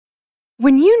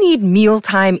When you need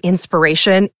mealtime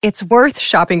inspiration, it's worth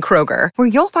shopping Kroger, where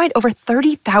you'll find over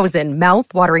 30,000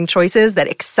 mouth-watering choices that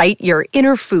excite your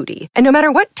inner foodie. And no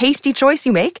matter what tasty choice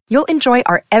you make, you'll enjoy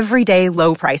our everyday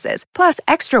low prices, plus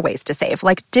extra ways to save,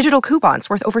 like digital coupons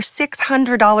worth over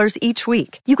 $600 each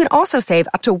week. You can also save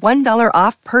up to $1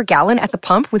 off per gallon at the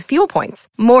pump with fuel points.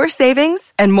 More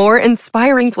savings and more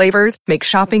inspiring flavors make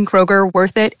shopping Kroger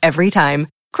worth it every time.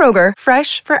 Kroger,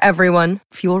 fresh for everyone.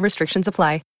 Fuel restrictions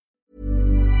apply.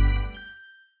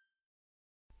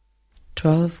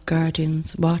 12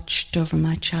 guardians watched over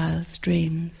my child's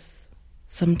dreams,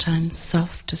 sometimes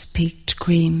soft as peaked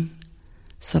cream,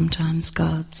 sometimes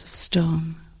gods of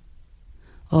stone,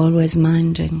 always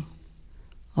minding,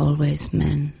 always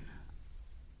men.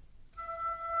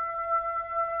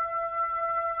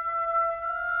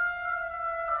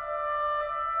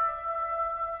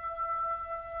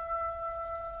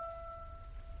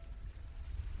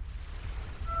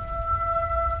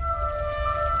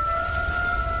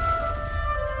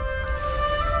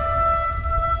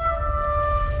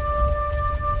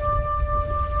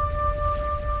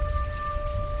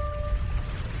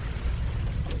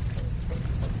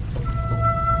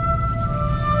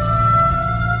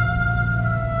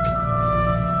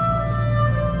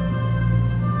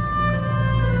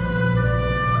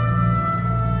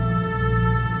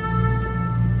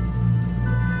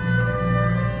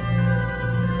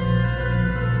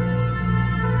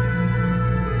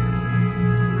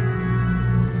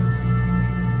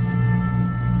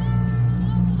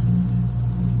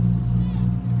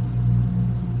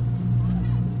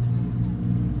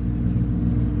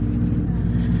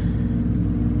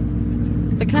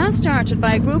 The class started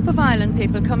by a group of island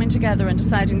people coming together and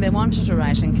deciding they wanted a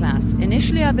writing class.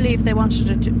 Initially, I believe they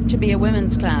wanted it to be a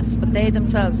women's class, but they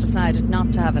themselves decided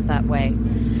not to have it that way.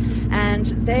 And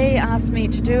they asked me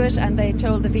to do it, and they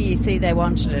told the VEC they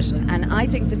wanted it. And I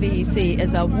think the VEC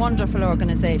is a wonderful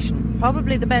organisation,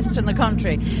 probably the best in the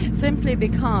country, simply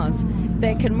because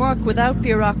they can work without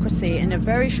bureaucracy in a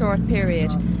very short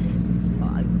period.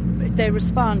 They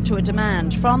respond to a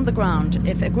demand from the ground.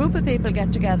 If a group of people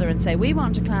get together and say, we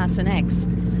want a class in X,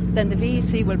 then the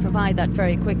VEC will provide that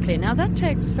very quickly. Now, that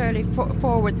takes fairly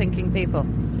forward-thinking people.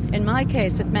 In my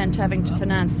case, it meant having to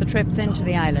finance the trips into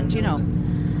the island, you know,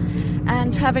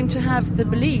 and having to have the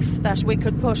belief that we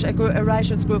could put a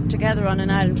writers' group together on an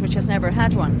island which has never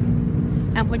had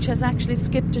one, and which has actually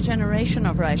skipped a generation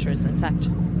of writers, in fact,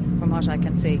 from what I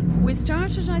can see. We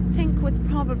started, I think, with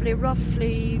probably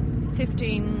roughly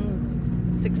 15,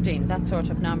 16, that sort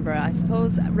of number. I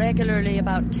suppose regularly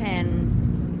about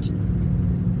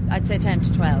 10, I'd say 10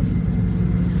 to 12.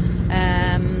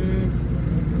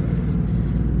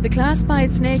 The class by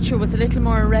its nature was a little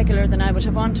more irregular than I would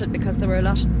have wanted, because there were a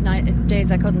lot of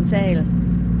days I couldn't sail,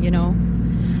 you know.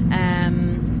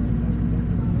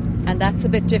 And that's a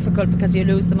bit difficult because you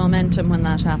lose the momentum when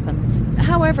that happens.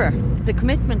 However, the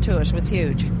commitment to it was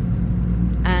huge.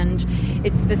 And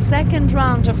it's the second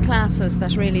round of classes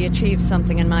that really achieves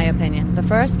something, in my opinion. The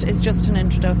first is just an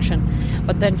introduction,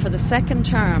 but then for the second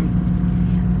term,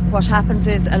 what happens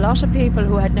is a lot of people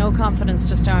who had no confidence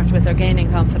to start with are gaining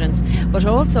confidence, but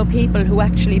also people who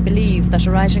actually believe that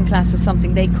a writing class is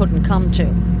something they couldn't come to.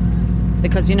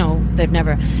 Because, you know, they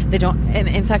don't.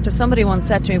 In fact, as somebody once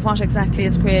said to me, what exactly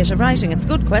is creative writing? It's a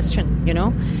good question, you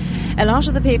know. A lot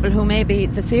of the people who may be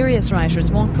the serious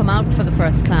writers won't come out for the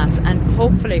first class, and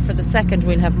hopefully for the second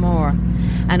we'll have more.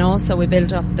 And also we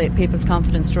build up the people's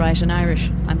confidence to write in Irish,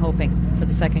 I'm hoping, for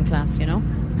the second class, you know.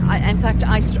 I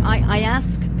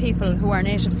ask people who are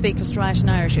native speakers to write in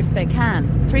Irish if they can.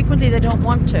 Frequently they don't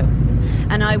want to,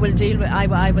 and I will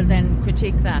then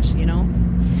critique that, you know.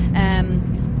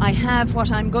 I have,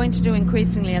 what I'm going to do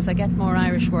increasingly as I get more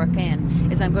Irish work in,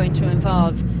 is I'm going to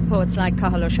involve poets like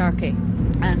Cathal O'Sharkey.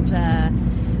 And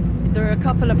there are a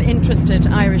couple of interested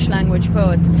Irish language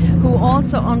poets who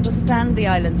also understand the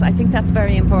islands. I think that's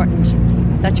very important,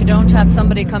 that you don't have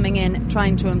somebody coming in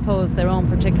trying to impose their own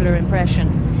particular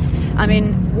impression. I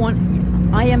mean,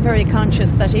 I am very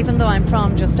conscious that even though I'm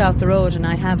from just out the road and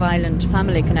I have island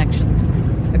family connections,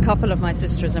 a couple of my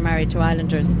sisters are married to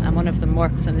islanders, and one of them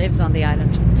works and lives on the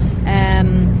island,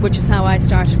 which is how I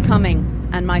started coming,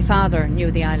 and my father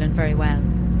knew the island very well.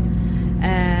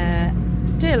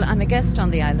 Still, I'm a guest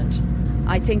on the island.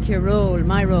 I think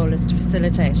my role is to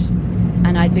facilitate,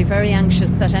 and I'd be very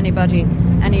anxious that any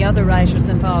other writers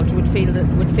involved would feel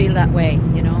that way,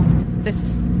 you know.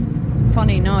 This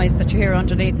funny noise that you hear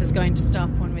underneath is going to stop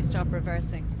when we stop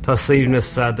reversing. Tá síbna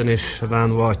sadanis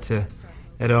van wáte,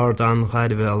 ardan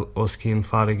gaidvel os cín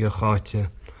farige cháte,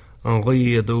 an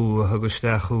ghuí dú agus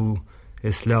steachú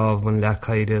is láv van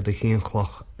lecaide de cín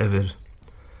cloch ever.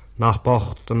 Nach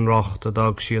bocht an rocht a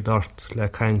dag siad ort le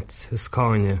caint is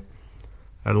cáine,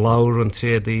 laur an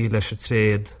trédaí leis a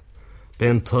tréad,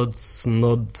 ben tuds an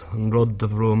nod an rud a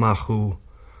bhrú amachú,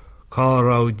 cá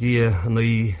rá dia an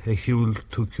í a hiúl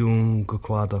tú ciún go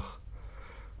cladach.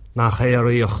 Nach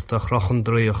éiríocht a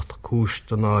chrochandríocht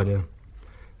cúist an áide,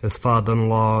 is fad an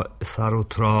lá is arú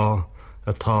trá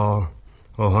atá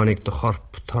ó tháinig de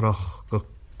chorp tarach go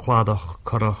cladach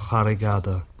corach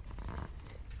charigada.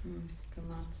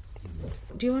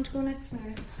 Do you want to go next,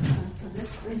 Mary?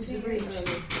 This is great.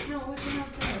 No, what do you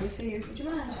have there? This here. Would you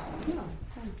mind? No.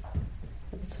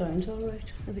 It sounds all right.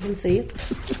 If you can see it.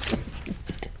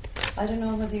 I don't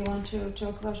know whether you want to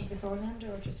talk about it beforehand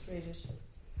or just read it.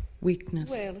 Weakness.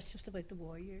 Well, it's just about the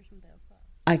war years in Belfast.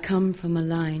 I come from a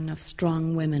line of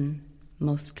strong women,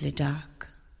 mostly dark,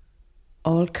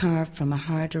 all carved from a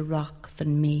harder rock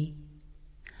than me.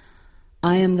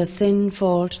 I am the thin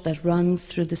fault that runs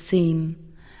through the seam,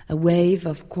 a wave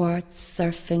of quartz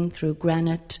surfing through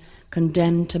granite,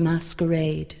 condemned to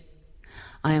masquerade.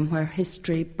 I am where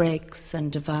history breaks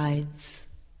and divides.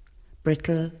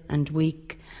 Brittle and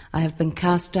weak, I have been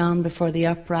cast down before the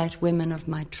upright women of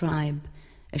my tribe,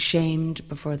 ashamed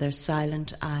before their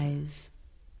silent eyes.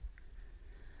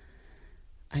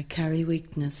 I carry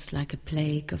weakness like a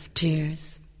plague of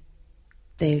tears.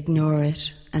 They ignore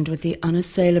it, and with the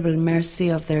unassailable mercy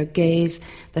of their gaze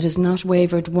that has not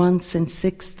wavered once in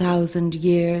 6,000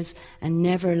 years and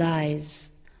never lies,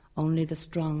 only the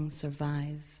strong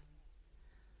survive.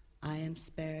 I am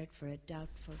spared for a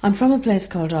doubtful... I'm from a place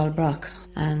called Albrock,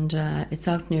 and it's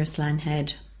out near Slan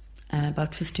Head,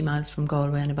 about 50 miles from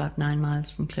Galway and about 9 miles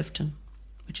from Clifton,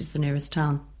 which is the nearest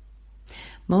town.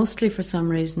 Mostly for some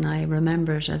reason I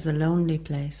remember it as a lonely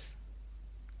place.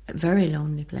 A very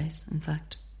lonely place, in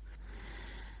fact.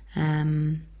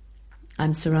 I'm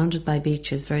surrounded by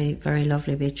beaches, very, very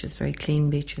lovely beaches, very clean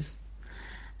beaches.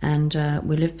 And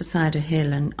we live beside a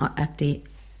hill, and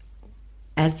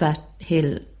as that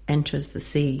hill enters the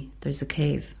sea, there's a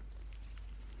cave.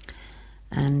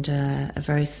 And a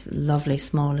very lovely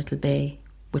small little bay,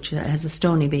 which has a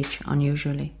stony beach,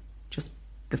 unusually, just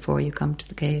before you come to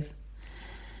the cave.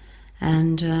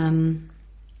 And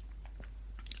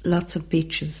lots of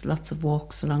beaches, lots of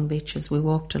walks along beaches. We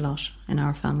walked a lot in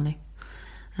our family.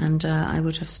 And I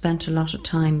would have spent a lot of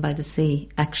time by the sea,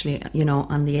 actually,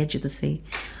 on the edge of the sea,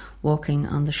 walking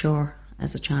on the shore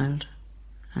as a child.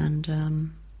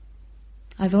 And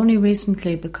I've only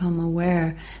recently become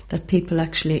aware that people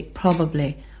actually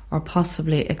probably or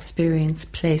possibly experience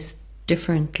place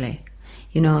differently.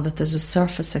 That there's a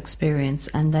surface experience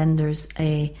and then there's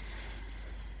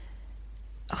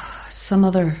some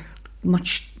other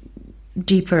much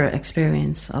deeper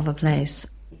experience of a place.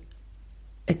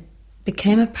 It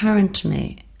became apparent to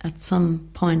me at some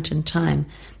point in time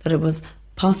that it was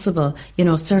possible,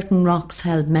 certain rocks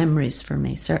held memories for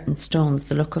me, certain stones,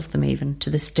 the look of them even to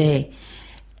this day,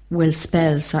 will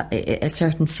spell a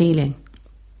certain feeling.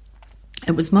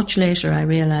 It was much later I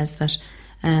realised that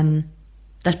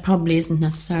that probably isn't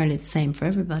necessarily the same for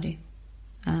everybody.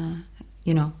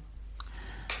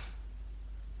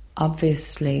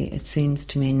 Obviously, it seems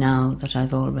to me now that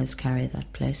I've always carried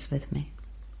that place with me.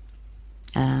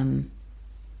 And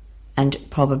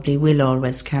probably will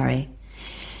always carry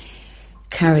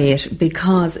it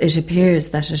because it appears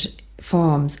that it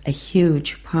forms a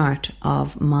huge part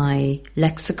of my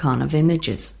lexicon of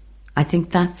images. I think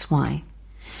that's why.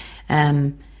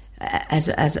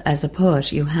 As a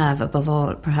poet, you have, above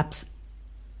all, perhaps,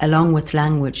 along with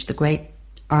language, the great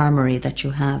armoury that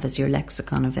you have as your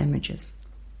lexicon of images.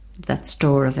 That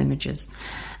store of images.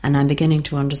 And I'm beginning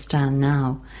to understand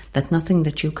now that nothing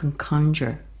that you can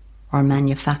conjure or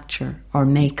manufacture or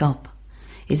make up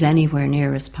is anywhere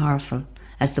near as powerful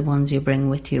as the ones you bring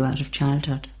with you out of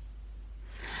childhood.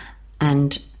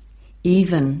 And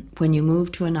even when you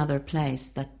move to another place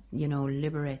that,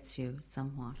 liberates you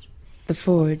somewhat, the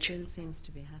forge still seems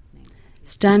to be happening.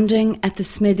 Standing at the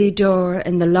smithy door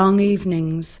in the long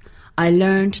evenings, I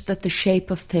learned that the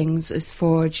shape of things is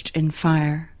forged in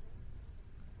fire.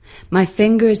 My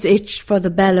fingers itched for the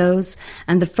bellows,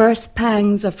 and the first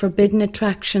pangs of forbidden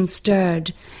attraction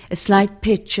stirred, a slight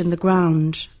pitch in the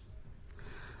ground.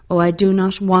 Oh, I do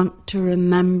not want to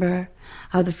remember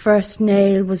how the first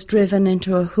nail was driven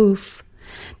into a hoof,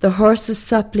 the horse's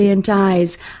suppliant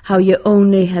eyes, how you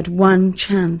only had one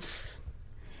chance.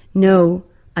 No,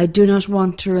 I do not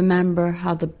want to remember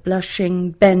how the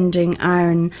blushing, bending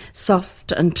iron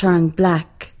soft and turned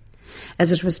black,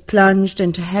 as it was plunged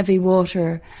into heavy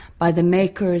water by the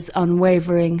Maker's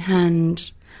unwavering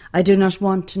hand. I do not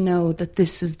want to know that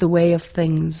this is the way of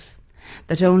things,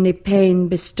 that only pain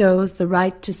bestows the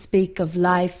right to speak of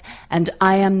life, and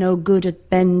I am no good at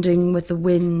bending with the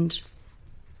wind.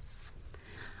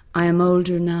 I am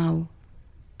older now.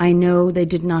 I know they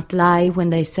did not lie when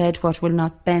they said what will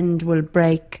not bend will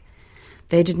break.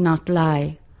 They did not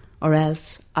lie, or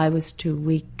else I was too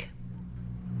weak.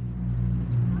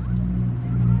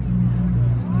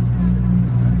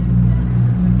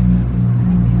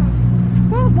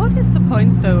 Well, what is the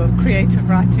point, though, of creative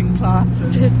writing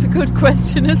classes? It's a good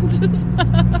question, isn't it?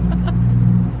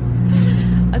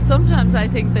 Sometimes I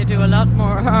think they do a lot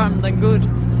more harm than good.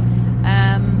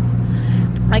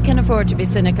 I can afford to be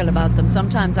cynical about them.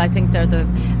 Sometimes I think they're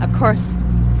a curse.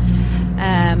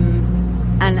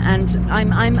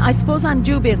 I suppose I'm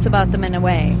dubious about them in a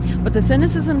way, but the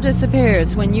cynicism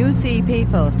disappears when you see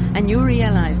people and you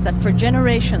realise that for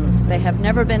generations they have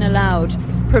never been allowed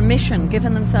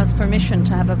given themselves permission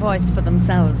to have a voice for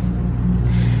themselves.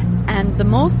 And the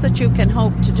most that you can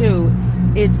hope to do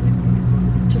is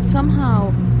to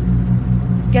somehow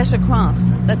get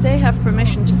across that they have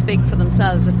permission to speak for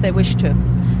themselves if they wish to,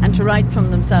 and to write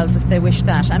from themselves if they wish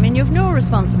that. I mean, you've no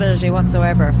responsibility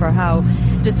whatsoever for how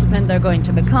disciplined they're going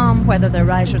to become, whether they're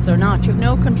writers or not. You've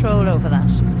no control over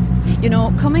that. You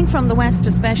know, coming from the West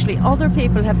especially, other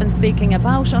people have been speaking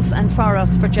about us and for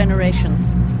us for generations.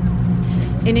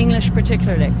 In English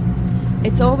particularly.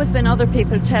 It's always been other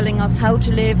people telling us how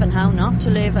to live and how not to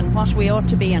live and what we ought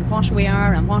to be and what we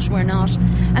are and what we're not.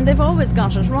 And they've always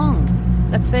got it wrong,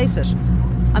 let's face it.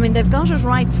 I mean, they've got it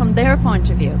right from their point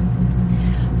of view.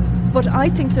 But I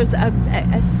think there's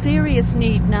a serious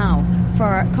need now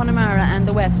for Connemara and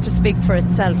the West to speak for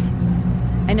itself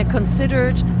in a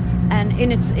considered and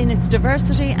in its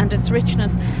diversity and its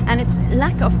richness and its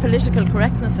lack of political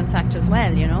correctness, in fact, as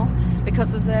well, you know, because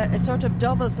there's a sort of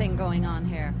double thing going on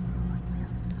here.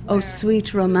 Oh,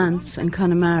 sweet romance in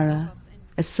Connemara,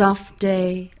 a soft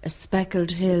day, a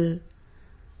speckled hill,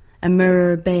 a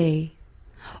mirror bay,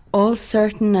 all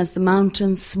certain as the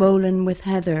mountains swollen with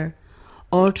heather,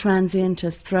 all transient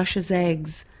as thrush's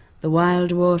eggs, the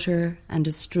wild water and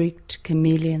a streaked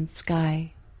chameleon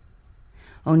sky.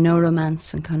 Oh, no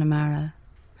romance in Connemara.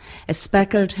 A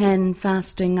speckled hen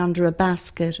fasting under a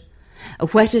basket, a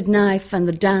whetted knife and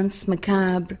the dance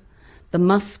macabre, the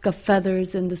musk of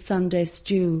feathers in the Sunday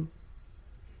stew.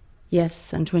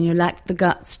 Yes, and when you lack the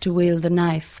guts to wield the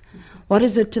knife, what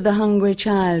is it to the hungry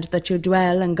child that you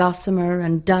dwell in gossamer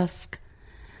and dusk?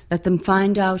 Let them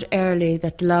find out early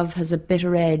that love has a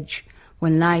bitter edge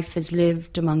when life is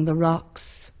lived among the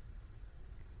rocks.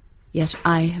 Yet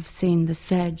I have seen the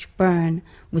sedge burn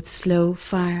with slow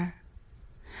fire.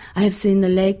 I have seen the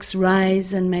lakes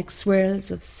rise and make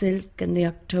swirls of silk in the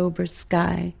October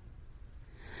sky.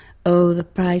 Oh, the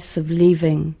price of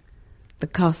leaving, the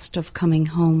cost of coming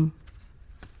home.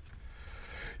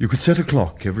 You could set a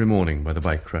clock every morning by the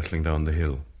bike rattling down the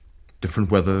hill.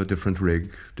 Different weather, different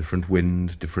rig, different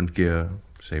wind, different gear,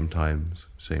 same times,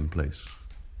 same place.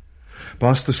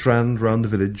 Past the Strand, round the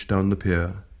village, down the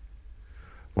pier.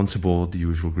 Once aboard, the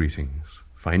usual greetings.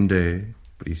 Fine day,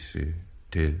 brise,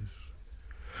 'tis.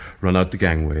 Run out the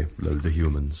gangway, lull the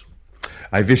humans.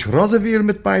 I wish Rosaville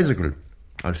mit bicycle.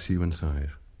 I'll see you inside.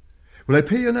 Will I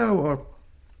pay you now, or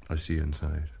I'll see you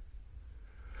inside.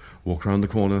 Walk round the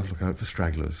corner, look out for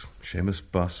stragglers. Seamus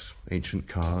bus, ancient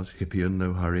cars, hippie and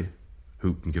no hurry.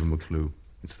 Who can give 'em a clue?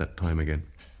 It's that time again.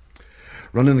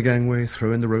 Run in the gangway,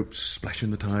 throw in the ropes, splash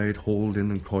in the tide, hauled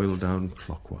in and coiled down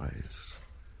clockwise.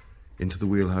 Into the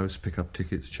wheelhouse, pick up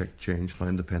tickets, check change,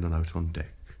 find the pen and out on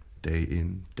deck. Day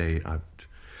in, day out.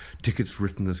 Tickets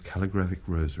written as calligraphic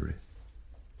rosary.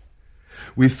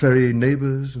 We ferry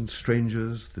neighbours and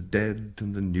strangers, the dead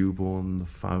and the newborn, the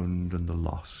found and the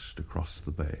lost across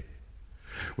the bay,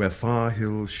 where far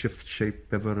hills shift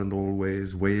shape ever and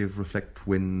always, wave reflect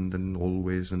wind, and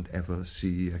always and ever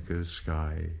sea echoes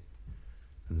sky,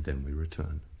 and then we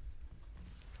return.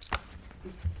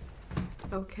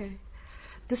 Okay.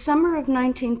 The summer of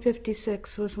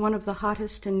 1956 was one of the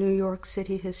hottest in New York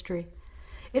City history.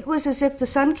 It was as if the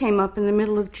sun came up in the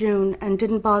middle of June and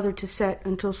didn't bother to set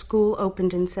until school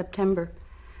opened in September.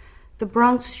 The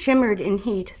Bronx shimmered in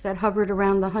heat that hovered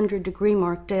around the 100-degree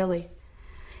mark daily.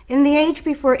 In the age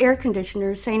before air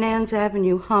conditioners, St. Anne's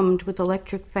Avenue hummed with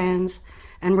electric fans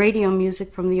and radio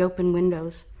music from the open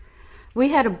windows. We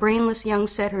had a brainless young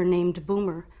setter named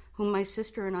Boomer, whom my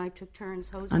sister and I took turns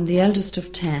hosing. I'm the eldest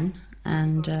of 10,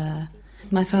 and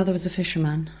my father was a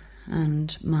fisherman,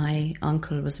 and my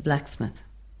uncle was a blacksmith.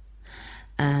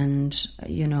 And,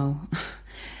 you know,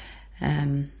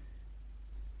 you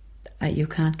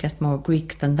can't get more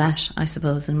Greek than that, I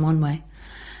suppose, in one way.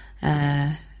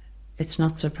 It's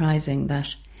not surprising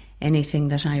that anything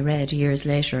that I read years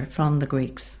later from the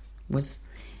Greeks was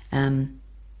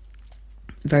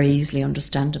very easily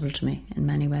understandable to me in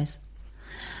many ways.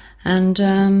 And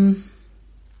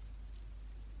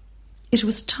it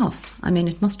was tough. I mean,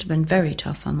 it must have been very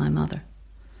tough on my mother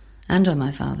and on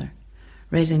my father,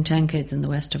 raising 10 kids in the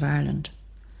west of Ireland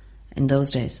in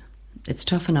those days. It's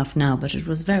tough enough now, but it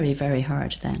was very, very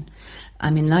hard then. I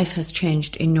mean, life has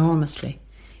changed enormously,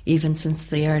 even since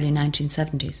the early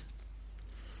 1970s.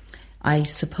 I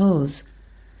suppose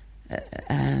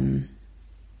when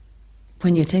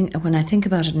I think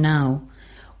about it now,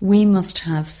 we must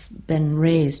have been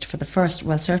raised for the first,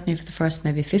 well, certainly for the first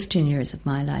maybe 15 years of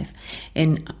my life,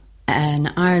 in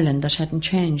an Ireland that hadn't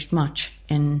changed much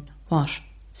in,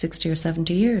 60 or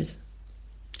 70 years?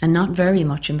 And not very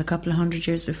much in the couple of 100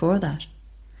 years before that.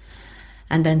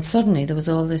 And then suddenly there was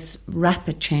all this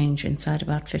rapid change inside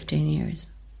about 15 years.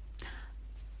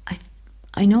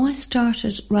 I know I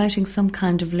started writing some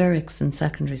kind of lyrics in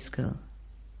secondary school,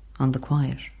 on the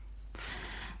quiet.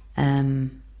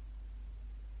 And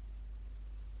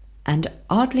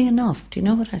oddly enough, do you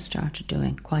know what I started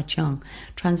doing quite young?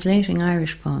 Translating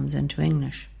Irish poems into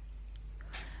English.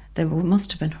 There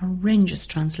must have been horrendous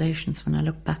translations when I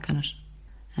look back on it.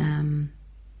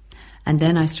 And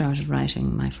then I started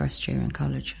writing my first year in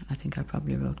college. I think I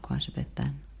probably wrote quite a bit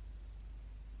then.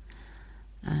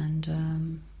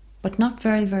 And but not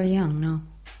very, very young, no.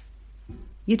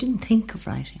 You didn't think of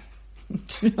writing.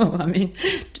 No, I mean,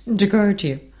 it didn't occur to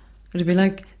you. It'd be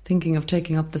like thinking of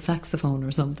taking up the saxophone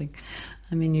or something.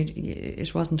 I mean,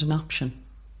 it wasn't an option,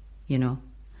 you know.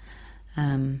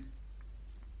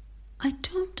 I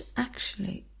don't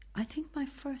actually... I think my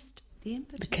first...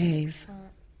 The cave.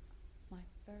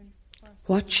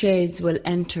 What shades will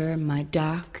enter my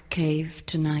dark cave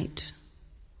tonight?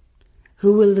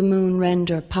 Who will the moon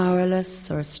render powerless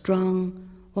or strong?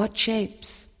 What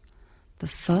shapes? The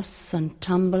fuss and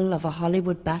tumble of a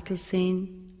Hollywood battle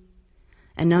scene?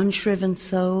 An unshriven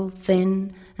soul,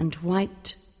 thin and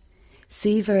white?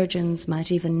 Sea virgins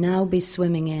might even now be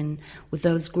swimming in with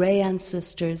those grey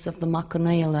ancestors of the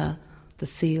Maconaila, the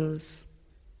seals.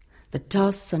 The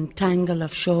toss and tangle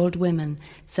of shoaled women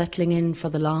settling in for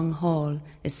the long haul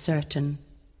is certain.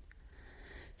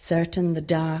 Certain the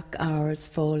dark hours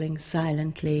falling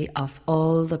silently off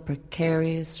all the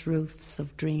precarious roofs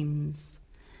of dreams.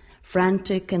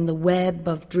 Frantic in the web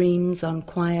of dreams on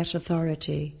quiet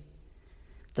authority.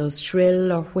 Those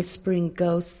shrill or whispering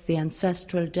ghosts, the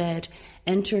ancestral dead,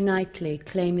 enter nightly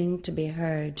claiming to be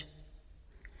heard.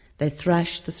 They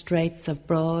thrash the straits of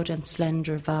broad and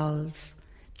slender vowels,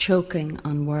 choking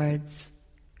on words.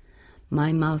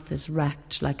 My mouth is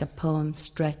racked like a poem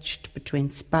stretched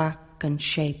between spark and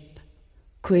shape.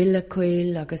 Cuil a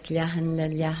cuil agus leahan le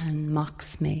leahan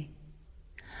mocks me.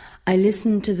 I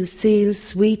listen to the seal's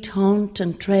sweet haunt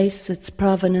and trace its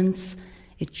provenance.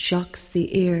 It shocks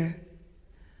the ear.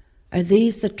 Are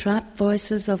these the trapped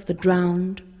voices of the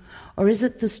drowned, or is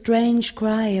it the strange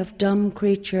cry of dumb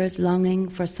creatures longing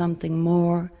for something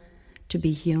more, to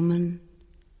be human?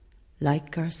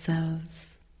 Like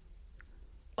ourselves.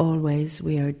 Always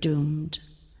we are doomed.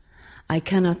 I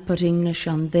cannot put English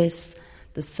on this,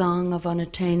 the song of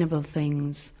unattainable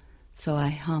things, so I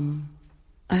hum.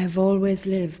 I have always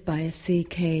lived by a sea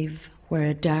cave where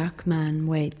a dark man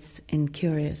waits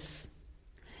incurious.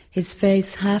 His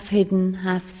face half hidden,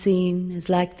 half seen, is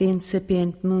like the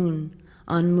incipient moon,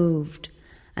 unmoved,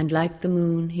 and like the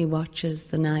moon he watches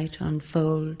the night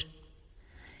unfold.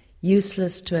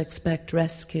 Useless to expect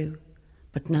rescue,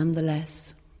 but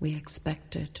nonetheless we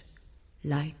expected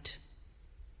light.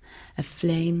 A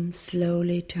flame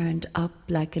slowly turned up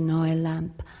like an oil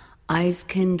lamp, eyes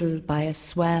kindled by a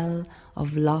swell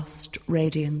of lost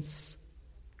radiance.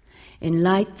 In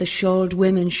light the shawled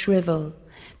women shrivel,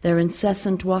 their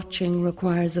incessant watching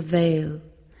requires a veil.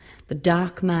 The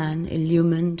dark man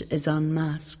illumined is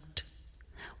unmasked.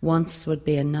 Once would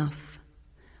be enough,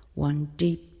 one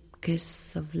deep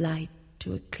kiss of light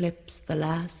to eclipse the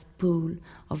last pool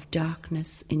of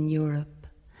darkness in Europe,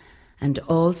 and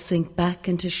all sink back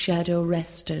into shadow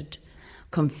rested,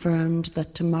 confirmed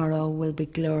that tomorrow will be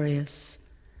glorious.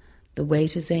 The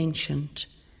wait is ancient,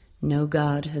 no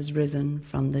god has risen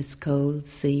from this cold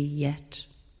sea yet.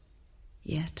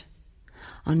 Yet,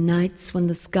 on nights when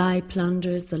the sky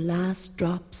plunders the last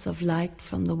drops of light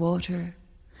from the water,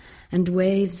 and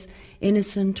waves,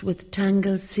 innocent with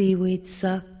tangled seaweed,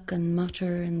 suck and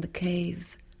mutter in the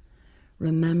cave,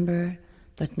 remember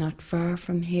that not far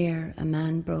from here a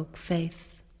man broke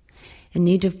faith. In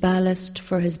need of ballast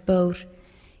for his boat,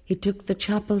 he took the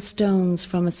chapel stones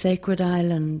from a sacred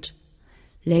island.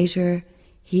 Later,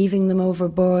 heaving them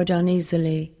overboard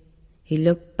uneasily, He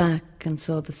looked back and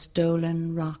saw the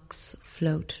stolen rocks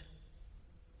float.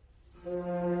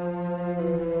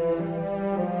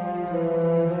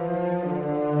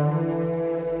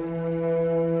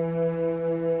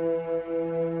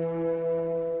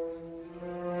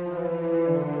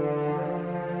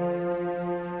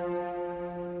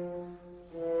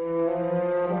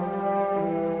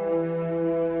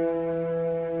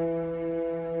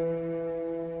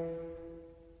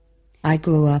 I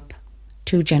grew up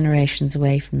 2 generations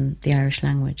away from the Irish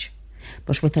language,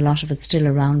 but with a lot of it still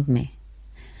around me,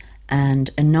 and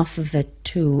enough of it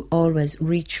to always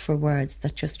reach for words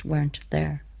that just weren't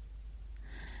there.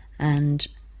 And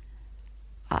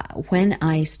when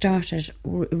I started,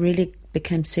 really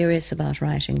became serious about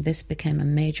writing, this became a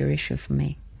major issue for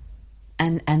me.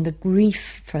 And the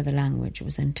grief for the language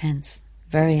was intense,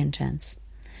 very intense.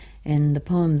 In the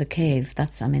poem The Cave,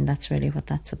 that's really what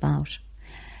that's about.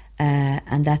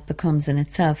 And that becomes in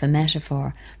itself a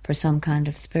metaphor for some kind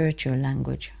of spiritual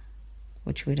language,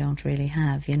 which we don't really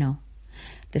have, you know.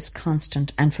 This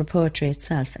constant, and for poetry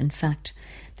itself, in fact,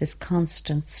 this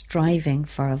constant striving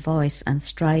for a voice and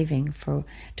striving to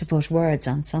put words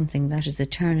on something that is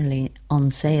eternally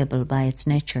unsayable by its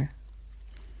nature.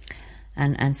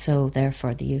 And so,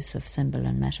 therefore, the use of symbol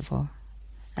and metaphor.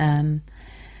 The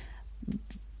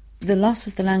loss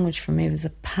of the language for me was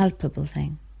a palpable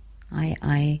thing.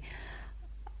 I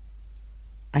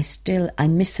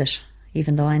miss it,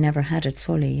 even though I never had it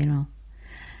fully, you know.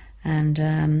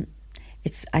 And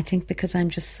it's, I think, because I'm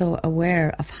just so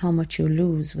aware of how much you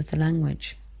lose with the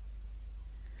language.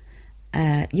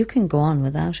 You can go on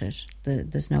without it,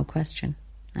 there's no question,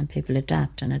 and people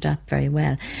adapt and adapt very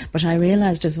well. But I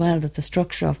realised as well that the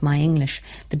structure of my English,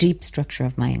 the deep structure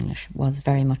of my English, was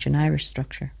very much an Irish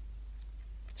structure.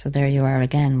 So there you are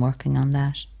again, working on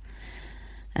that.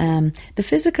 The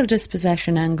physical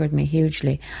dispossession angered me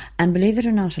hugely, and believe it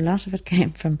or not, a lot of it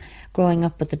came from growing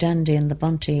up with the Dandy and the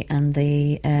Bunty and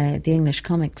the English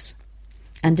comics,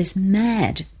 and this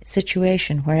mad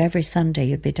situation where every Sunday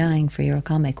you'd be dying for your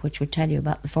comic, which would tell you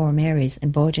about the Four Marys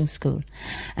in boarding school,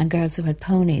 and girls who had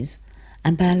ponies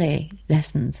and ballet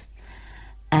lessons.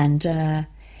 And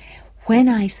when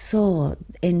I saw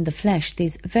in the flesh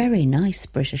these very nice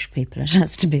British people, it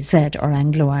has to be said, or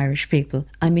Anglo-Irish people,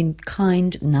 I mean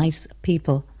kind, nice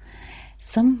people,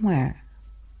 somewhere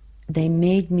they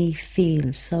made me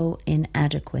feel so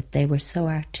inadequate. They were so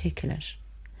articulate.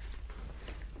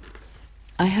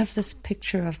 I have this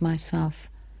picture of myself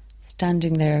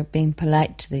standing there being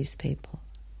polite to these people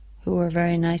who were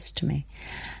very nice to me.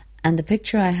 And the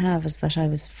picture I have is that I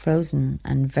was frozen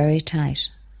and very tight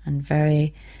and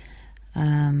very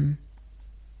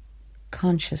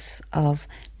conscious of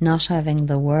not having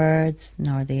the words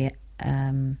nor the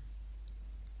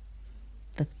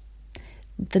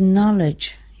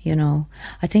knowledge, you know.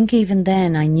 I think even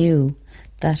then I knew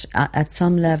that at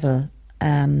some level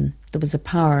there was a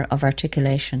power of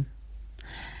articulation,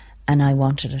 and I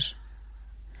wanted it.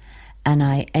 And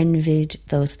I envied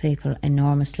those people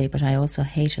enormously, but I also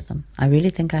hated them. I really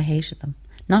think I hated them.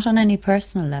 Not on any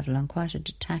personal level, on quite a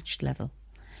detached level,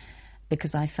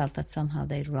 because I felt that somehow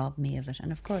they'd rob me of it.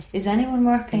 And of course, is anyone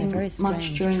working in a very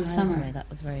much during the summer? Way, that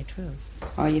was very true.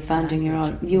 Or are you finding your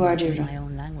own? You are doing my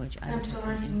own language. I'm still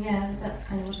writing. Yeah, that's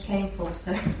kind of what it came for.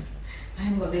 So I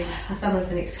haven't got the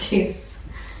summer's an excuse.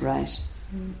 Right.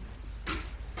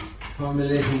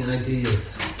 Formulating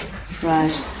ideas.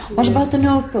 Right. What about the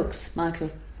notebooks,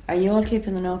 Michael? Are you all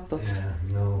keeping the notebooks? Yeah,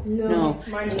 no. No.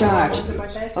 Start.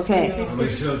 Okay.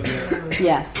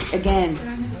 Yeah. Again.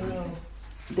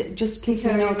 Just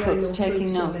keeping notebooks,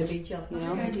 taking notes. You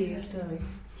know.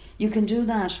 You can do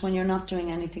that when you're not doing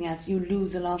anything else. You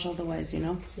lose a lot otherwise, you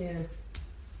know. Yeah.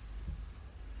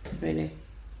 Really.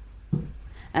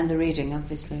 And the reading,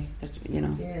 obviously,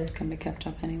 that can be kept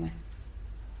up anyway.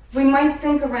 We might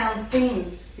think around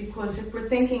themes, because if we're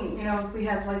thinking, if we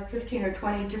have like 15 or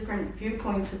 20 different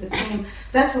viewpoints of the theme,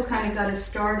 that's what kind of got us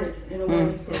started in a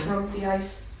way. It broke the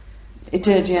ice. It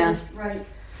did, yeah. Right.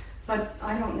 But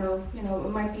I don't know, it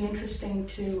might be interesting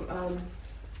to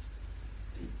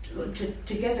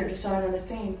together decide on a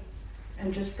theme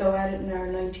and just go at it in our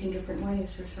 19 different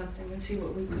ways or something and see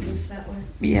what we produce that way.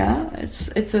 Yeah,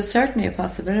 it's certainly a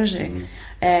possibility.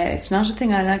 It's not a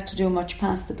thing I like to do much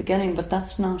past the beginning, but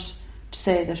that's not to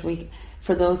say that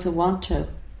for those who want to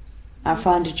or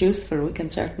find it useful, we can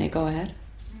certainly go ahead.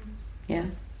 Yeah,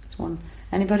 it's one.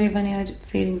 Anybody have any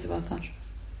feelings about that?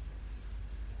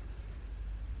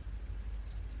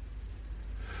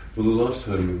 Well, the last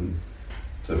time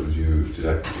that was used, it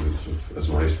acted as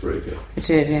an icebreaker. It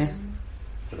did, yeah.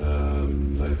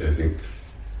 I think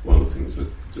one of the things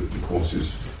that the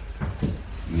courses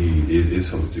need is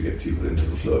something to get people into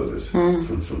the flow of it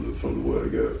from the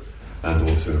word go, and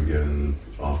also again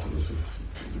after the sort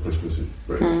of the Christmas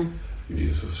break, you need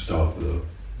to sort of start with a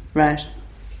right.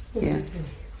 Yeah.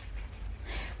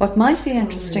 What might be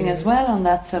interesting as well on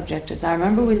that subject is I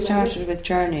remember we started with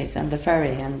journeys and the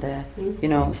ferry and the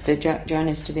the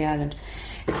journeys to the island.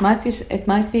 It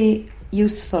might be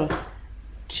useful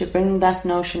to bring that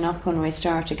notion up when we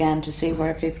start again to see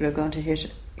where people are going to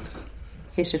hit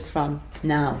it from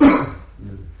now.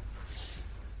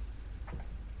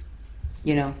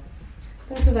 You know.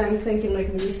 That's what I'm thinking, like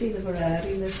when you see the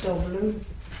variety, there's Dublin,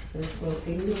 there's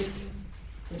England,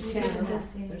 there's Canada,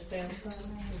 there's Belfast.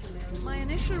 My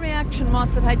initial reaction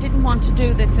was that I didn't want to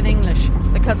do this in English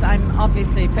because I'm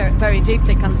obviously very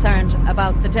deeply concerned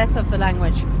about the death of the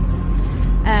language.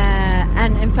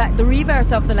 And in fact the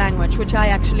rebirth of the language, which I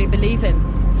actually believe in.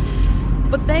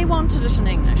 But they wanted it in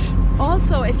English.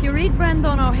 Also, if you read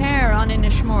Brendan O'Hare on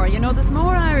Inishmore, you know there's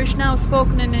more Irish now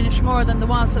spoken in Inishmore than there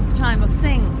was at the time of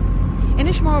Sing.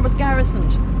 Inishmore was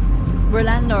garrisoned. We're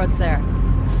landlords there.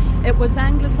 It was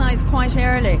anglicised quite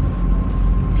early.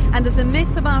 And there's a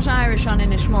myth about Irish on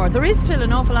Inishmore. There is still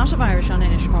an awful lot of Irish on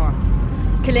Inishmore.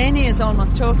 Killaney is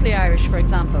almost totally Irish, for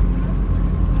example.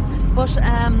 But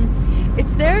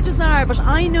it's their desire, but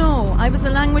I know, I was a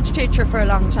language teacher for a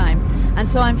long time, and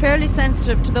so I'm fairly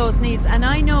sensitive to those needs, and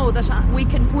I know that we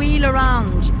can wheel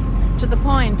around to the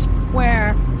point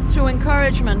where, through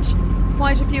encouragement,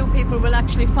 quite a few people will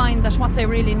actually find that what they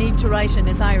really need to write in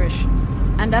is Irish.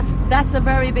 And that's a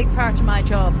very big part of my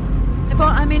job.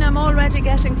 I'm already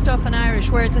getting stuff in Irish,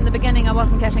 whereas in the beginning I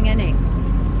wasn't getting any.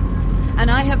 And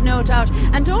I have no doubt.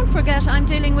 And don't forget, I'm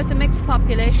dealing with a mixed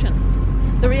population.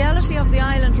 The reality of the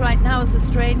island right now is a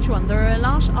strange one. There are a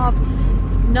lot of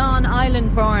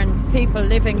non-island born people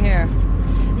living here.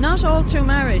 Not all through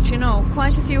marriage, you know.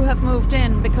 Quite a few have moved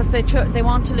in because they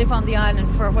want to live on the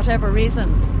island for whatever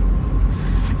reasons.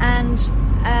 And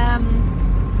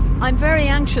I'm very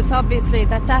anxious, obviously,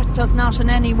 that does not in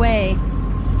any way...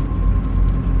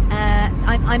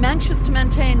 I'm anxious to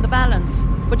maintain the balance.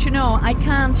 But, you know, I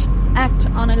can't act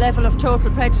on a level of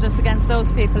total prejudice against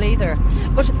those people either.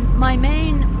 But my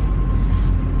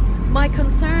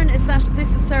concern is that this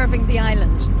is serving the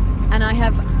island, and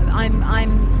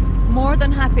I'm more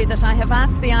than happy that I have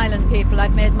asked the island people.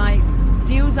 I've made my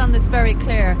views on this very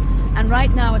clear, and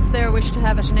right now it's their wish to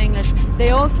have it in English. They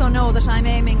also know that I'm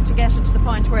aiming to get it to the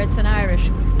point where it's in Irish,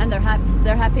 and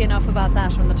they're happy enough about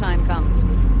that when the time comes.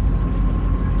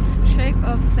 Shape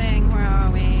of Saying, where are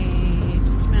we?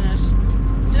 Just a minute.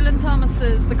 Dylan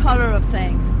Thomas's The Colour of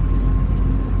Saying.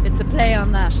 It's a play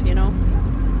on that, you know.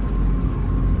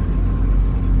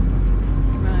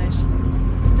 Right.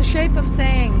 The Shape of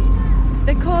Saying.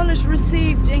 They call it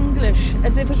received English,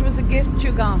 as if it was a gift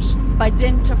you got by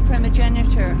dint of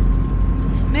primogeniture.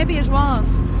 Maybe it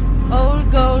was.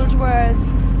 Old gold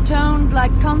words, toned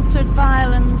like concert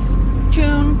violins,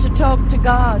 tuned to talk to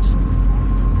God.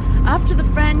 After the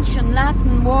French and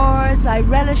Latin wars, I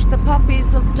relished the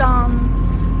poppies of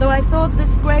dawn, though I thought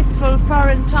this graceful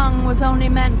foreign tongue was only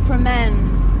meant for men.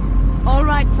 All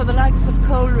right for the likes of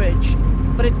Coleridge,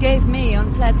 but it gave me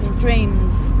unpleasant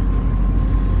dreams.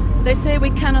 They say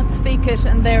we cannot speak it,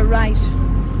 and they're right.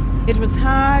 It was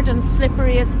hard and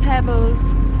slippery as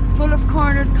pebbles, full of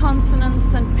cornered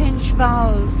consonants and pinch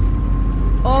vowels,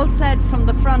 all said from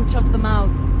the front of the mouth.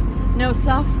 No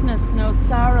softness, no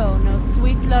sorrow, no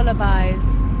sweet lullabies,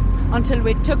 until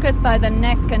we took it by the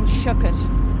neck and shook it.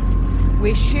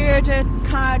 We sheared it,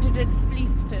 carded it,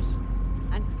 fleeced it,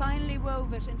 and finally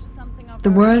wove it into something of...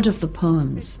 The world of the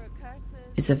poems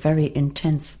is a very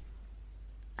intense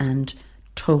and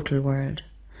total world.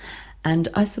 And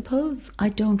I suppose I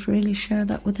don't really share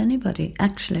that with anybody,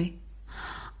 actually.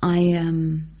 I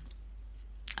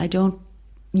don't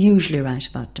usually write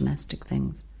about domestic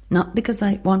things. Not because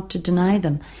I want to deny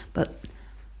them, but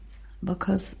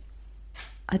because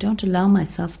I don't allow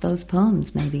myself those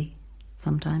poems, maybe,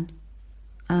 sometimes.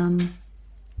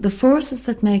 The forces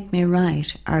that make me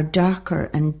write are darker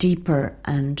and deeper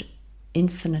and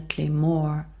infinitely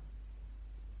more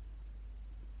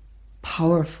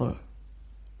powerful,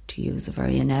 to use a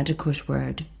very inadequate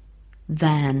word,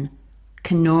 than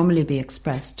can normally be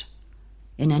expressed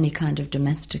in any kind of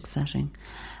domestic setting.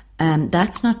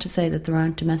 That's not to say that there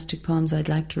aren't domestic poems I'd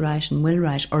like to write and will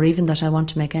write, or even that I want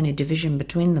to make any division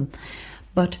between them.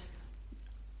 But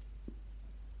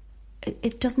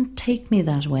it doesn't take me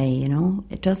that way, you know.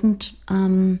 It doesn't,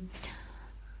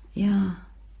 yeah.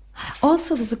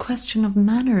 Also, there's a question of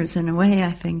manners in a way,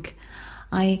 I think.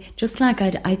 I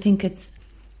think it's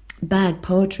bad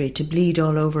poetry to bleed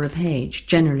all over a page,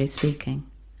 generally speaking.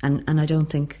 And I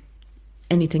don't think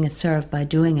anything is served by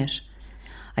doing it.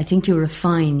 I think you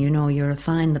refine, you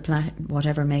refine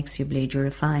whatever makes you bleed, you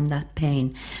refine that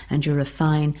pain, and you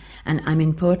refine, and I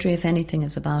mean, poetry, if anything,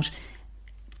 is about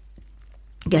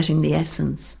getting the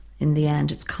essence in the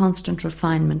end. It's constant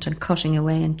refinement and cutting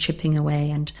away and chipping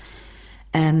away,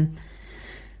 and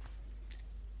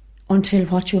until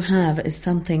what you have is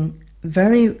something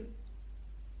very,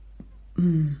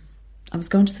 I was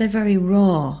going to say very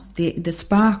raw. The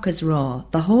spark is raw.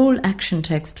 The whole action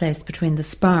takes place between the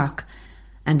spark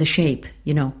and the shape,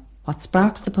 what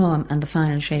sparks the poem and the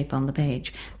final shape on the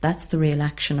page. That's the real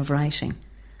action of writing.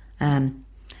 And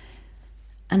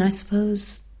I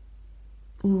suppose,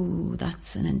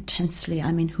 that's an intensely,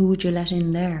 who would you let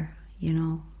in there,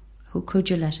 Who could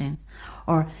you let in?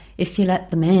 Or if you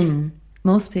let them in,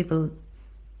 most people,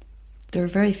 there are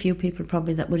very few people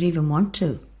probably that would even want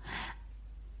to.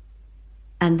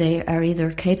 And they are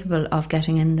either capable of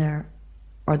getting in there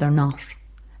or they're not.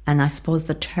 And I suppose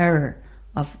the terror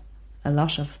of a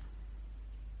lot of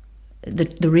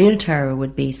the real terror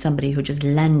would be somebody who just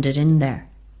landed in there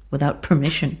without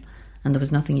permission and there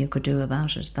was nothing you could do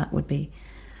about it. That would be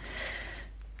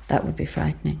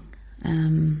frightening.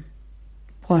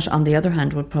 What on the other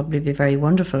hand would probably be very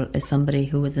wonderful is somebody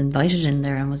who was invited in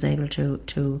there and was able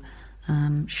to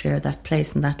share that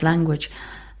place and that language.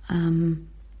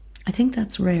 I think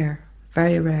that's rare,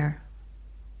 very rare.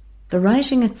 The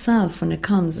writing itself, when it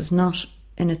comes, is not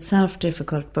in itself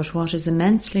difficult, but what is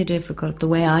immensely difficult, the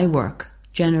way I work,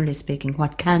 generally speaking,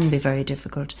 what can be very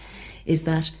difficult, is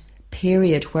that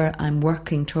period where I'm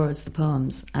working towards the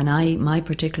poems. And my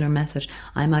particular method,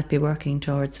 I might be working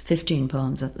towards 15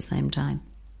 poems at the same time.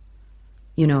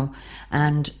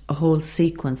 And a whole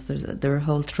sequence, there are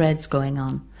whole threads going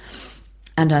on.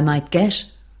 And I might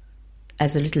get,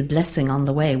 as a little blessing on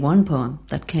the way, one poem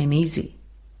that came easy.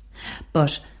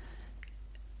 But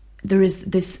there is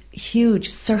this huge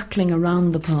circling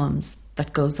around the poems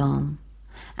that goes on,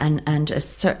 and a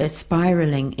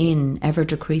spiralling in, ever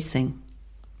decreasing,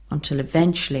 until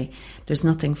eventually there's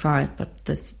nothing for it but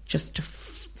there's just to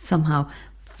somehow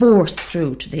force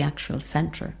through to the actual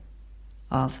centre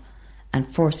of, and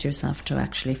force yourself to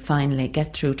actually finally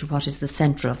get through to what is the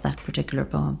centre of that particular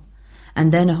poem.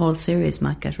 And then a whole series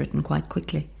might get written quite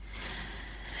quickly.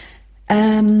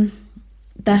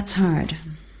 That's hard,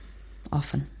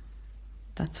 often.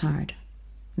 That's hard.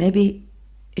 Maybe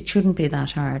it shouldn't be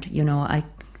that hard. I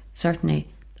certainly,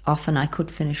 often I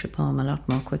could finish a poem a lot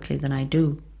more quickly than I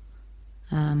do.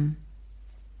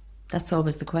 That's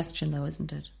always the question, though,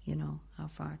 isn't it? How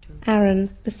far to...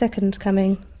 Aaron, the second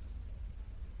coming.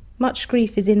 Much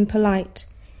grief is impolite.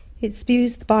 It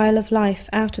spews the bile of life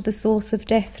out of the source of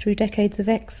death through decades of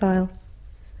exile.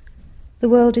 The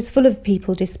world is full of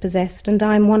people dispossessed, and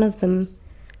I am one of them,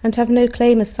 and have no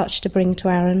claim as such to bring to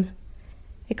Aaron,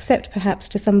 except perhaps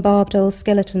to some barbed old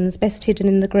skeletons best hidden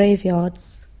in the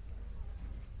graveyards.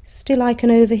 Still I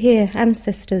can overhear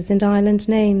ancestors and island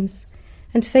names,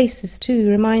 and faces too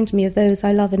remind me of those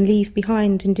I love and leave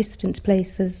behind in distant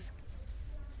places.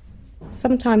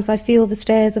 Sometimes I feel the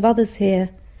stares of others here,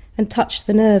 and touch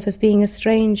the nerve of being a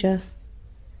stranger.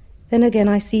 Then again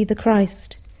I see the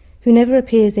Christ, who never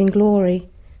appears in glory,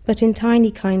 but in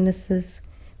tiny kindnesses,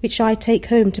 which I take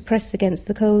home to press against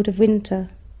the cold of winter.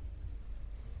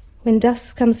 When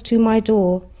dusk comes to my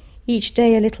door, each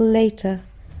day a little later,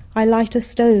 I light a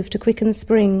stove to quicken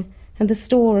spring and the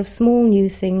store of small new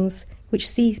things which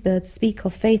seabirds speak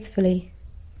of faithfully.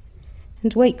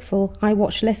 And wakeful I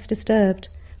watch less disturbed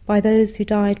by those who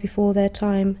died before their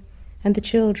time, and the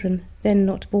children then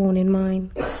not born in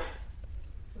mine.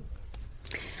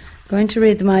 Going to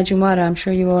read the Majinwara. I'm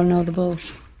sure you all know the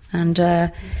boat, and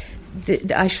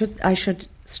I should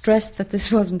stress that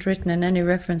this wasn't written in any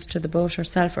reference to the boat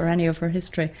herself or any of her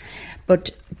history, but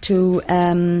to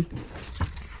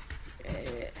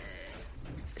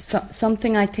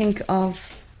something I think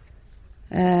of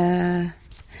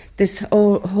this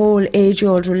whole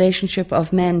age-old relationship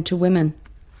of men to women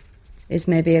is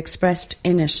maybe expressed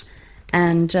in it.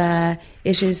 And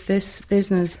it is this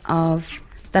business of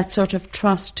that sort of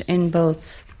trust in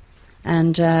boats.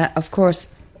 And, of course,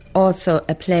 also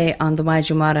a play on the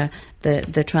Majinwara,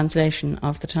 the translation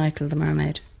of the title, The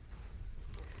Mermaid.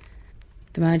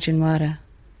 The Majinwara.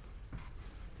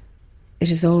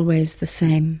 It is always the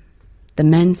same. The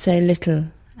men say little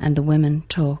and the women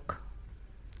talk,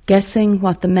 guessing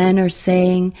what the men are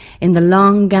saying in the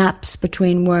long gaps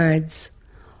between words,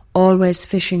 always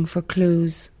fishing for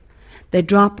clues. They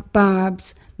drop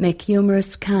barbs, make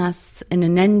humorous casts in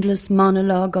an endless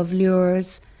monologue of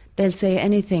lures. They'll say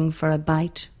anything for a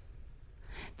bite.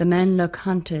 The men look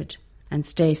hunted and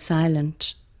stay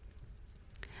silent.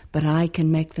 but I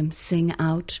can make them sing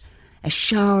out a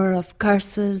shower of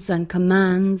curses and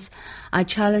commands. I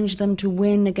challenge them to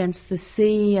win against the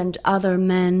sea and other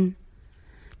men.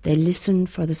 They listen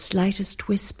for the slightest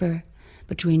whisper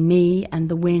between me and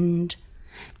the wind.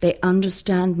 They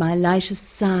understand my lightest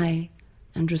sigh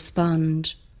and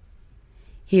respond.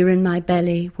 Here in my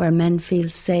belly, where men feel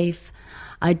safe,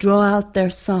 I draw out their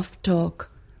soft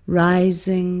talk,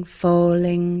 rising,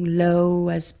 falling, low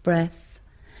as breath.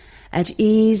 At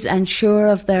ease and sure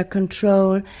of their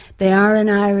control, they are in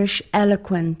Irish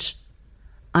eloquent.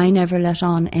 I never let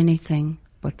on anything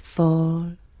but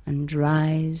fall and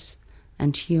rise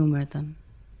and humour them.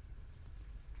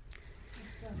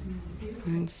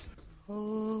 Thanks.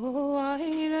 O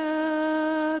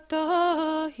aira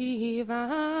dahivam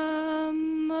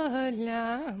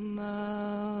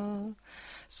lama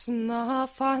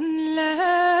snafan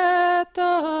le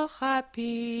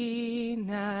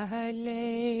chapina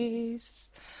les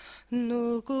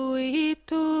nugui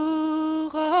tu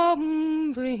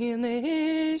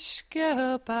gambrinish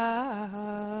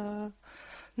geba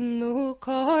nu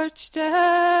korchte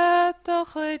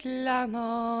doch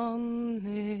lanon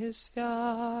is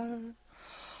vyar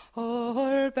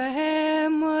or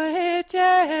behem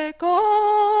je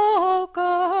gol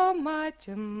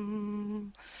gamatim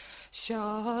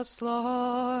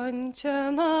shaslan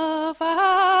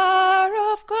chanavar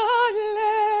of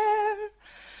galer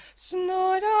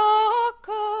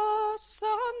snoraka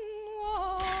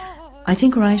sanwa. I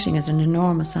think writing is an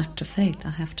enormous act of faith,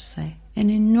 I have to say. An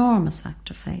enormous act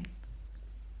of faith.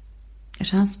 It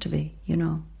has to be, you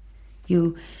know.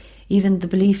 Even the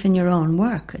belief in your own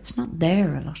work, it's not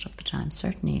there a lot of the time.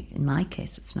 Certainly, in my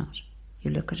case, it's not.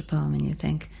 You look at a poem and you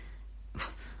think,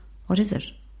 what is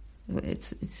it?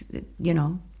 It's you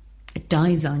know, it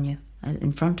dies on you,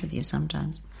 in front of you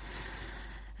sometimes.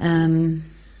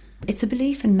 It's a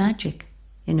belief in magic,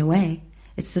 in a way.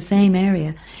 It's the same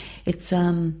area. It's,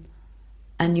 and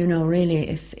you know, really,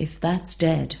 if that's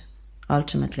dead,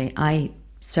 ultimately, I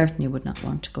certainly would not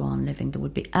want to go on living. There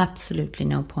would be absolutely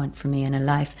no point for me in a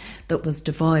life that was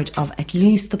devoid of at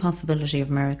least the possibility of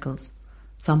miracles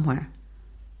somewhere.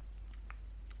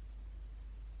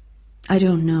 I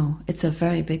don't know. It's a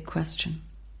very big question.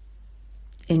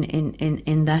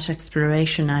 In that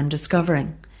exploration, I'm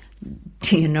discovering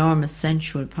the enormous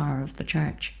sensual power of the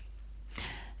church.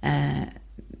 Not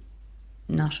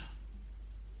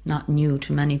new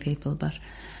to many people, but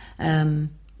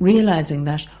realising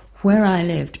that where I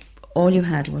lived, all you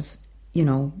had was, you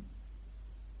know,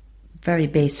 very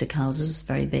basic houses,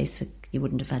 very basic. You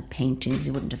wouldn't have had paintings,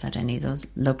 you wouldn't have had any of those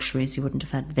luxuries, you wouldn't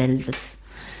have had velvets,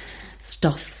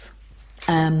 stuffs.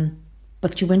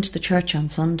 But you went to the church on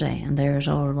Sunday and there it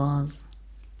all was.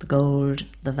 The gold,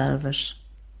 the velvet,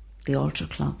 the altar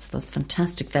cloths, those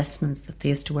fantastic vestments that they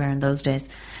used to wear in those days.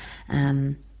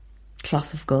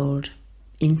 Cloth of gold,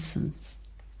 incense.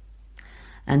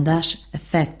 And that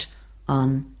effect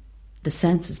on the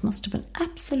senses must have been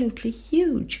absolutely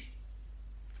huge.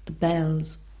 The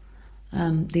bells,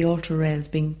 the altar rails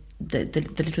being the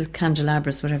little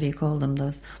candelabras, whatever you call them,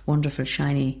 those wonderful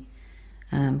shiny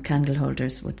candle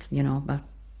holders with, you know, about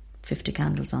 50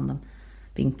 candles on them,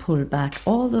 being pulled back.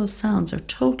 All those sounds are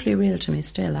totally real to me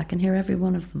still. I can hear every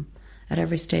one of them at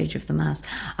every stage of the Mass.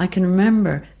 I can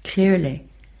remember clearly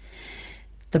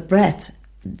the breath,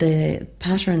 the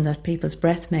pattern that people's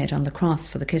breath made on the cross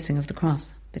for the kissing of the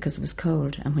cross, because it was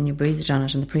cold, and when you breathed on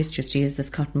it, and the priest used to use this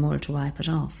cotton wool to wipe it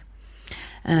off.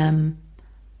 That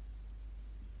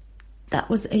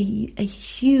was a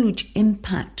huge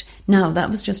impact. Now, that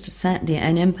was just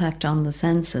an impact on the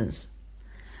senses,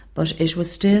 but it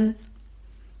was still,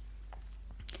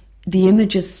 the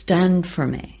images stand for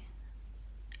me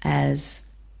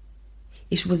as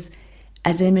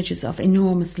images of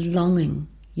enormous longing,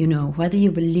 you know, whether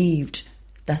you believed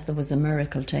that there was a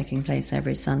miracle taking place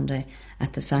every Sunday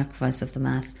at the sacrifice of the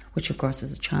Mass, which of course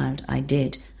as a child I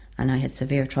did, and I had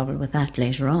severe trouble with that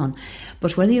later on.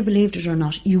 But whether you believed it or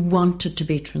not, you wanted to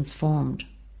be transformed.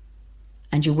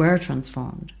 And you were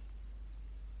transformed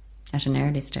at an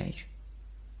early stage.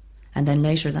 And then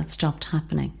later that stopped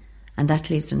happening, and that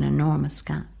leaves an enormous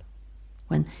gap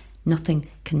when nothing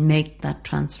can make that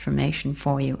transformation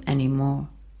for you anymore.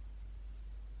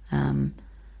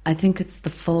 I think it's the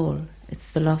fall, it's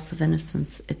the loss of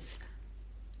innocence, it's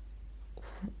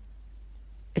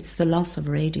the loss of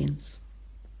radiance.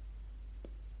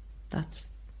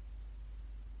 That's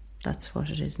what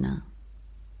it is now.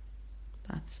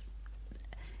 That's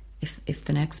if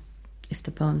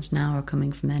the poems now are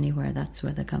coming from anywhere, that's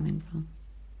where they're coming from.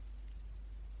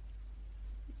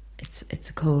 It's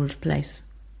a cold place.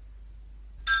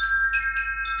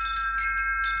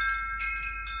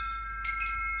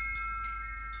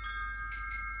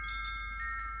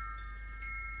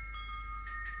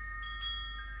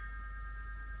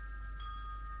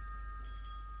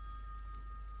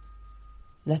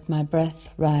 let my breath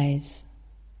rise.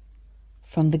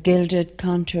 From the gilded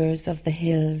contours of the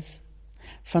hills,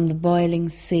 from the boiling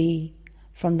sea,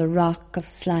 from the rock of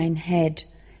Sline Head,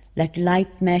 let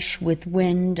light mesh with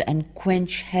wind and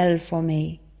quench hell for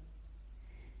me.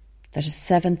 That a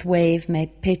seventh wave may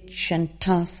pitch and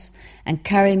toss and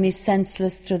carry me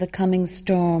senseless through the coming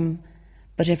storm,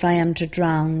 but if I am to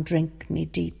drown, drink me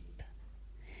deep.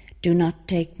 Do not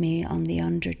take me on the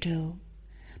undertow,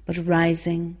 but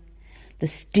rising, the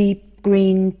steep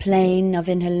green plain of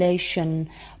inhalation,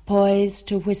 poised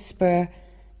to whisper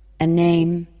a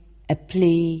name, a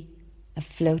plea, a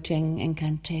floating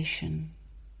incantation.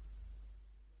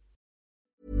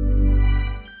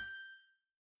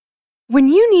 When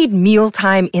you need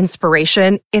mealtime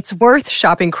inspiration, it's worth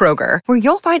shopping Kroger, where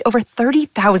you'll find over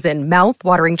 30,000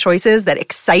 mouth-watering choices that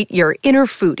excite your inner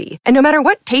foodie. And no matter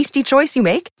what tasty choice you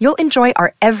make, you'll enjoy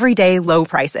our everyday low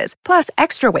prices, plus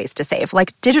extra ways to save,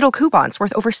 like digital coupons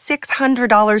worth over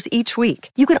 $600 each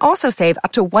week. You can also save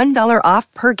up to $1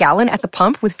 off per gallon at the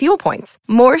pump with fuel points.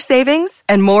 More savings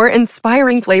and more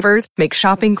inspiring flavors make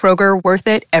shopping Kroger worth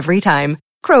it every time.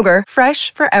 Kroger,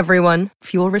 fresh for everyone.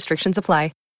 Fuel restrictions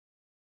apply.